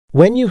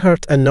When you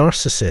hurt a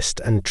narcissist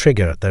and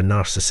trigger their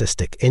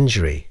narcissistic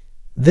injury,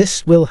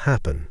 this will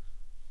happen.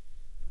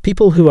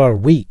 People who are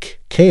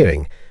weak,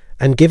 caring,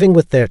 and giving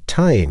with their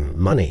time,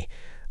 money,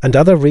 and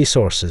other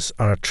resources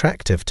are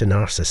attractive to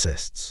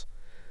narcissists.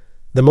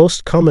 The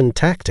most common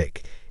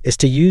tactic is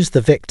to use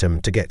the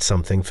victim to get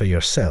something for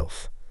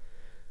yourself.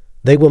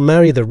 They will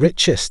marry the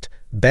richest,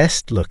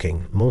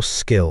 best-looking, most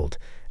skilled,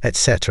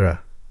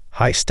 etc.,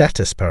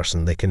 high-status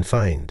person they can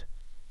find.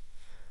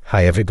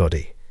 Hi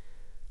everybody.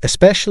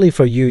 Especially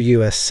for you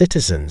US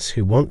citizens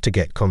who want to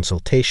get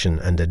consultation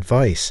and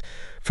advice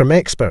from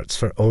experts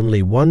for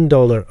only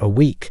 $1 a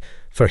week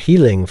for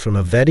healing from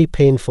a very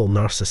painful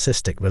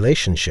narcissistic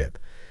relationship,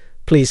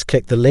 please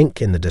click the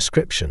link in the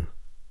description.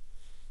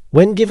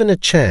 When given a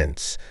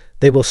chance,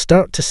 they will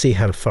start to see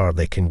how far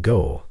they can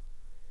go.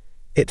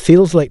 It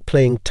feels like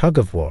playing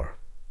tug-of-war.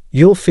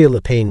 You'll feel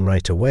the pain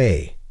right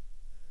away.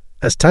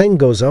 As time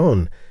goes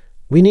on,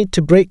 we need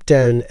to break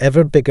down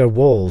ever bigger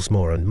walls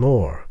more and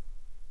more.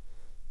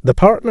 The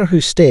partner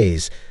who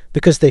stays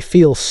because they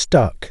feel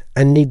stuck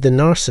and need the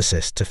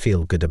narcissist to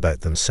feel good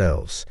about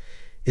themselves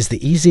is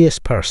the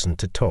easiest person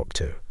to talk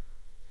to.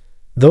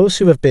 Those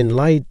who have been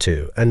lied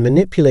to and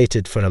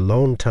manipulated for a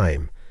long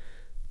time,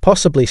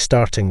 possibly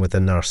starting with a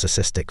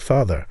narcissistic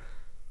father,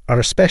 are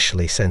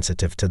especially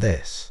sensitive to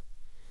this.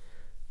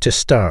 To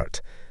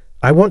start,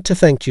 I want to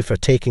thank you for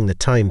taking the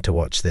time to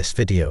watch this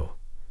video.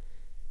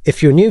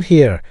 If you're new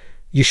here,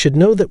 you should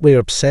know that we're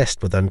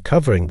obsessed with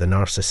uncovering the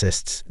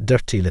narcissist's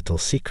dirty little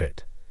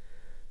secret.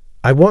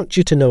 I want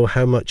you to know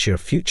how much your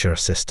future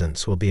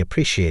assistance will be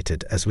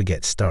appreciated as we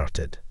get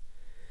started.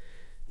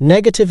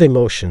 Negative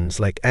emotions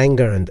like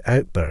anger and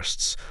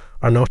outbursts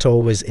are not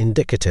always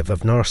indicative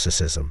of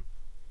narcissism.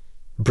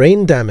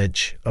 Brain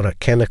damage or a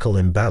chemical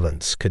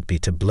imbalance could be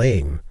to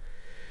blame.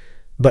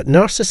 But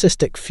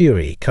narcissistic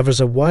fury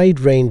covers a wide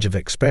range of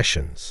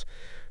expressions,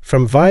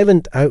 from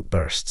violent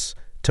outbursts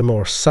to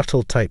more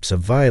subtle types of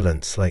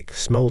violence like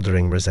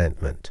smouldering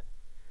resentment.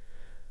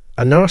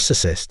 A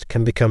narcissist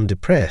can become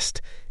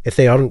depressed if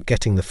they aren't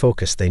getting the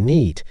focus they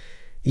need,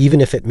 even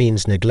if it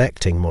means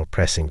neglecting more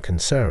pressing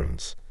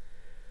concerns.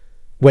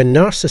 When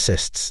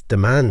narcissists'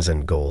 demands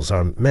and goals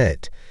aren't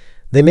met,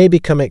 they may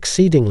become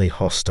exceedingly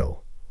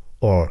hostile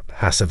or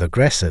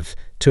passive-aggressive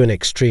to an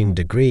extreme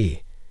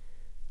degree.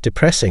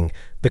 Depressing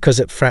because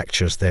it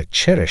fractures their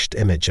cherished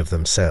image of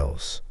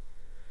themselves.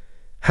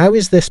 How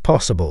is this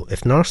possible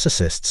if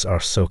narcissists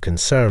are so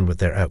concerned with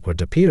their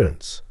outward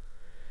appearance?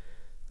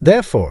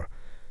 Therefore,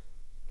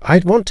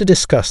 I'd want to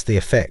discuss the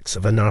effects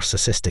of a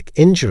narcissistic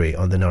injury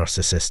on the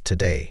narcissist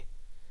today.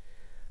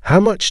 How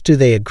much do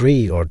they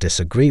agree or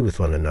disagree with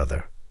one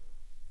another?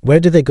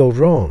 Where do they go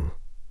wrong?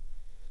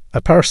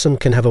 A person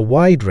can have a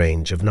wide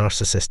range of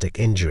narcissistic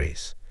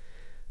injuries.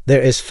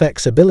 There is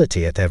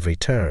flexibility at every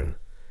turn.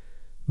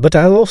 But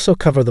I'll also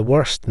cover the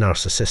worst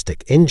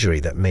narcissistic injury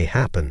that may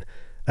happen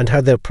and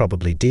how they'll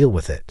probably deal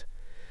with it.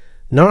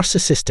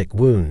 Narcissistic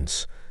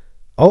wounds,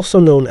 also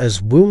known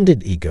as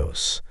wounded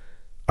egos,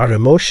 are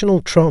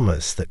emotional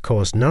traumas that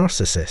cause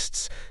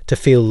narcissists to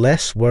feel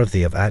less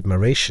worthy of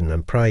admiration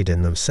and pride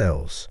in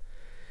themselves.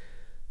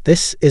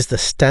 This is the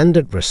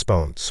standard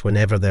response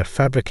whenever their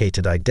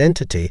fabricated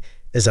identity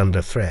is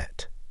under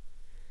threat.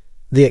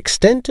 The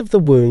extent of the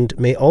wound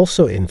may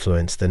also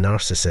influence the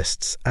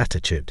narcissist's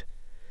attitude.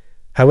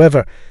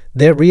 However,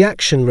 their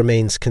reaction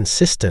remains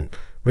consistent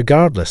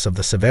regardless of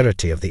the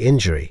severity of the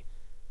injury.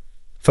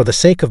 For the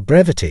sake of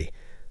brevity,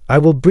 I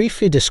will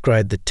briefly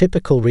describe the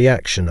typical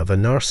reaction of a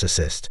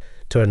narcissist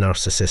to a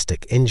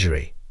narcissistic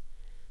injury.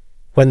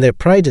 When their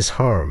pride is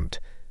harmed,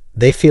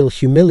 they feel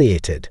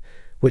humiliated,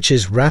 which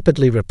is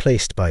rapidly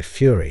replaced by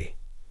fury.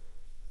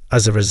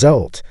 As a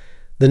result,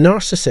 the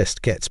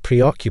narcissist gets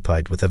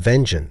preoccupied with a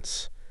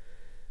vengeance.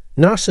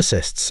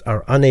 Narcissists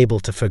are unable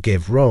to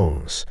forgive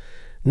wrongs,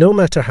 no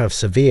matter how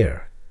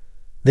severe.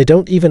 They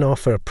don't even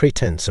offer a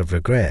pretense of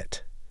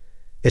regret.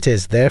 It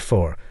is,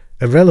 therefore,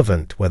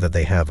 irrelevant whether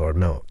they have or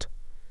not.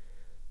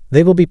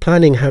 They will be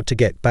planning how to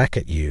get back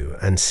at you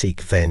and seek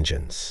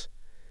vengeance.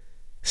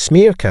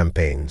 Smear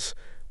campaigns,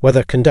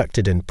 whether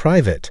conducted in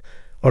private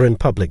or in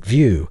public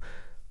view,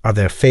 are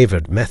their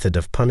favored method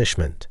of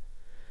punishment.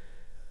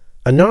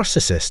 A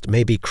narcissist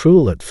may be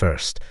cruel at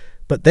first,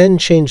 but then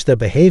change their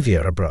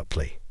behavior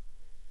abruptly.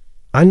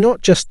 I'm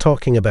not just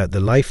talking about the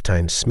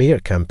lifetime smear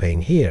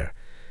campaign here.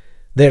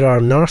 There are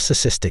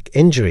narcissistic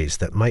injuries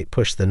that might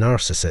push the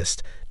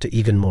narcissist to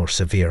even more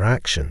severe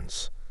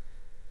actions.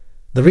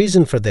 The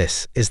reason for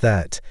this is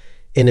that,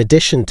 in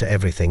addition to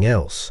everything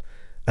else,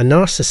 a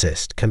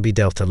narcissist can be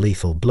dealt a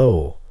lethal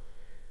blow,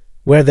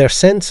 where their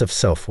sense of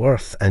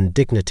self-worth and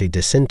dignity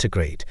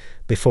disintegrate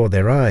before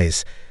their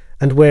eyes,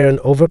 and where an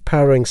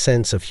overpowering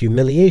sense of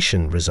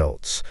humiliation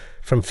results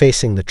from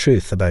facing the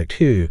truth about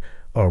who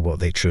or what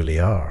they truly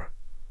are.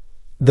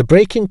 The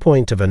breaking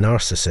point of a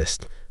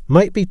narcissist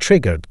might be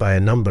triggered by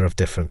a number of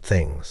different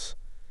things.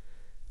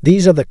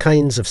 These are the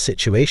kinds of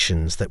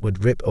situations that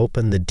would rip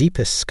open the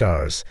deepest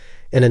scars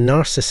in a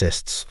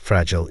narcissist's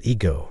fragile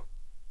ego.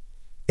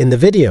 In the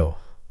video,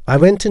 I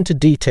went into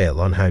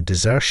detail on how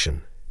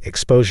desertion,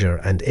 exposure,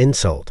 and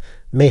insult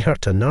may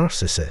hurt a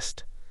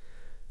narcissist.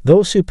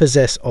 Those who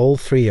possess all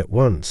three at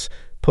once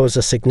pose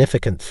a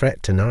significant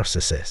threat to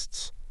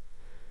narcissists.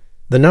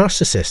 The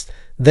narcissist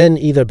then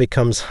either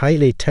becomes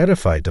highly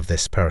terrified of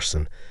this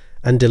person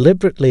and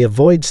deliberately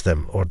avoids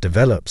them or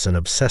develops an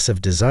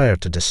obsessive desire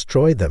to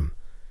destroy them.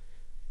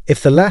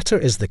 If the latter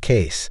is the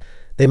case,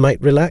 they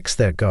might relax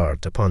their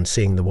guard upon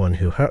seeing the one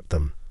who hurt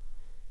them.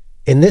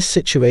 In this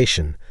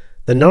situation,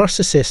 the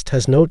narcissist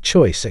has no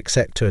choice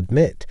except to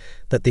admit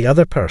that the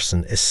other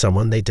person is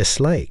someone they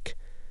dislike.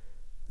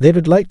 They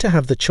would like to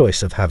have the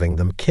choice of having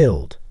them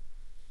killed.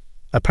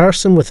 A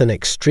person with an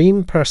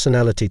extreme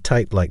personality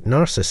type like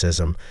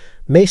narcissism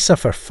may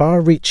suffer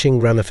far-reaching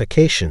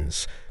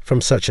ramifications from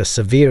such a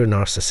severe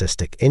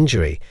narcissistic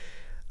injury,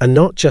 and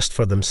not just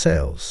for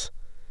themselves.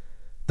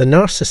 The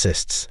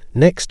narcissist's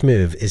next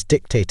move is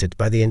dictated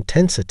by the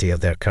intensity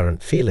of their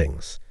current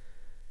feelings.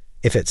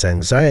 If it's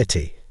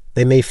anxiety,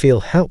 they may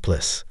feel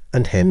helpless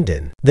and hemmed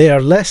in. They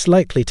are less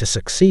likely to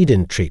succeed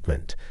in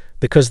treatment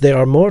because they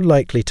are more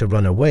likely to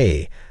run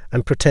away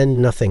and pretend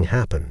nothing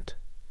happened.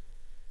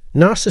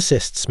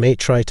 Narcissists may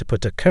try to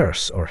put a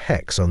curse or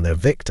hex on their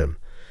victim,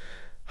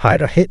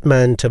 hire a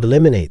hitman to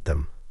eliminate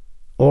them,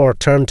 or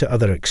turn to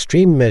other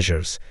extreme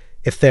measures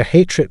if their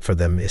hatred for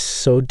them is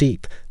so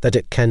deep that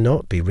it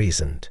cannot be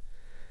reasoned.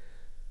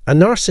 A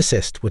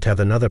narcissist would have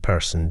another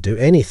person do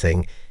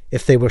anything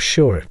if they were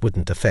sure it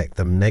wouldn't affect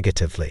them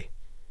negatively.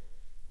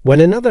 When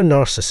another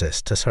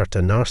narcissist has hurt a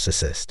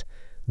narcissist,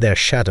 their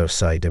shadow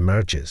side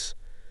emerges.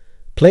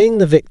 Playing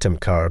the victim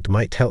card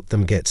might help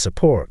them get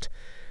support,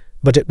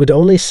 but it would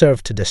only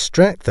serve to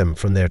distract them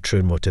from their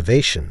true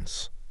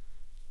motivations.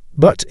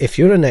 But if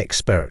you're an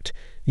expert,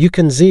 you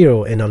can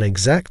zero in on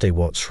exactly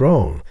what's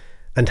wrong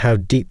and how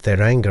deep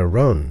their anger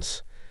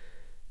runs.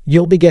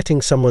 You'll be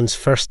getting someone's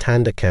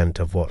first-hand account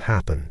of what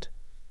happened.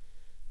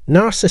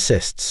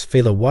 Narcissists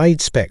feel a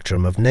wide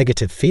spectrum of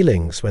negative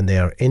feelings when they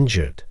are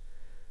injured.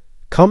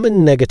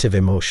 Common negative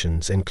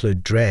emotions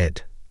include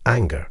dread,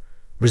 anger,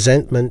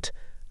 resentment,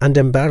 and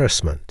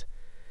embarrassment.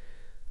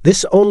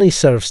 This only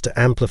serves to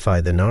amplify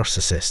the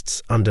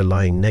narcissist's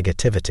underlying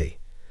negativity.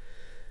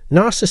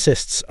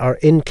 Narcissists are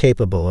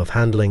incapable of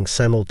handling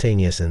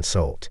simultaneous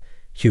insult,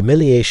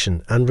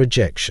 humiliation, and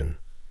rejection.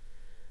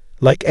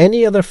 Like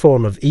any other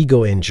form of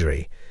ego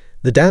injury,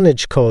 the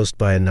damage caused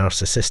by a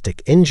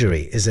narcissistic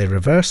injury is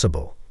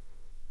irreversible.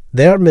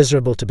 They are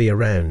miserable to be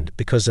around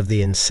because of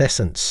the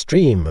incessant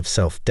stream of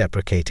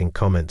self-deprecating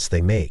comments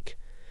they make.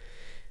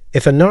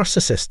 If a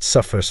narcissist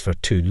suffers for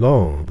too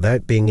long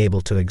without being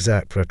able to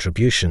exact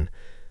retribution,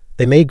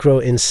 they may grow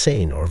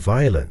insane or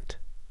violent.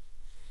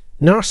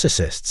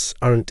 Narcissists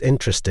aren't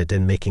interested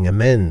in making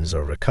amends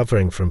or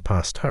recovering from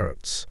past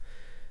hurts.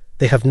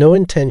 They have no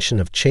intention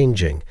of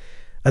changing,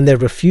 and their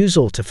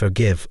refusal to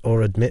forgive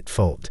or admit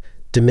fault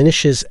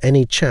diminishes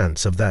any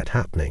chance of that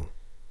happening.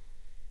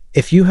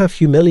 If you have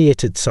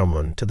humiliated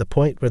someone to the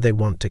point where they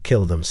want to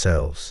kill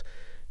themselves,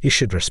 you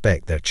should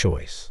respect their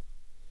choice.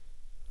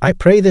 I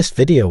pray this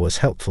video was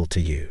helpful to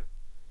you.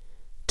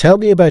 Tell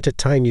me about a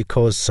time you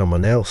caused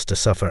someone else to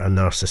suffer a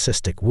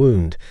narcissistic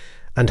wound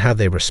and how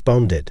they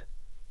responded.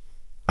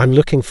 I'm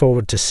looking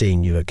forward to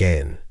seeing you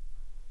again.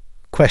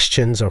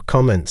 Questions or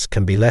comments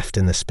can be left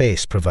in the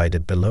space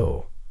provided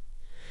below.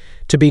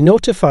 To be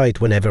notified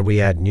whenever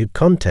we add new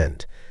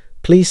content,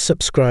 please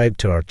subscribe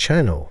to our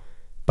channel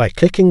by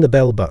clicking the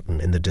bell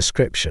button in the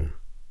description.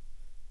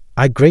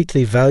 I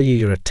greatly value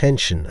your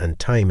attention and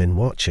time in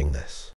watching this.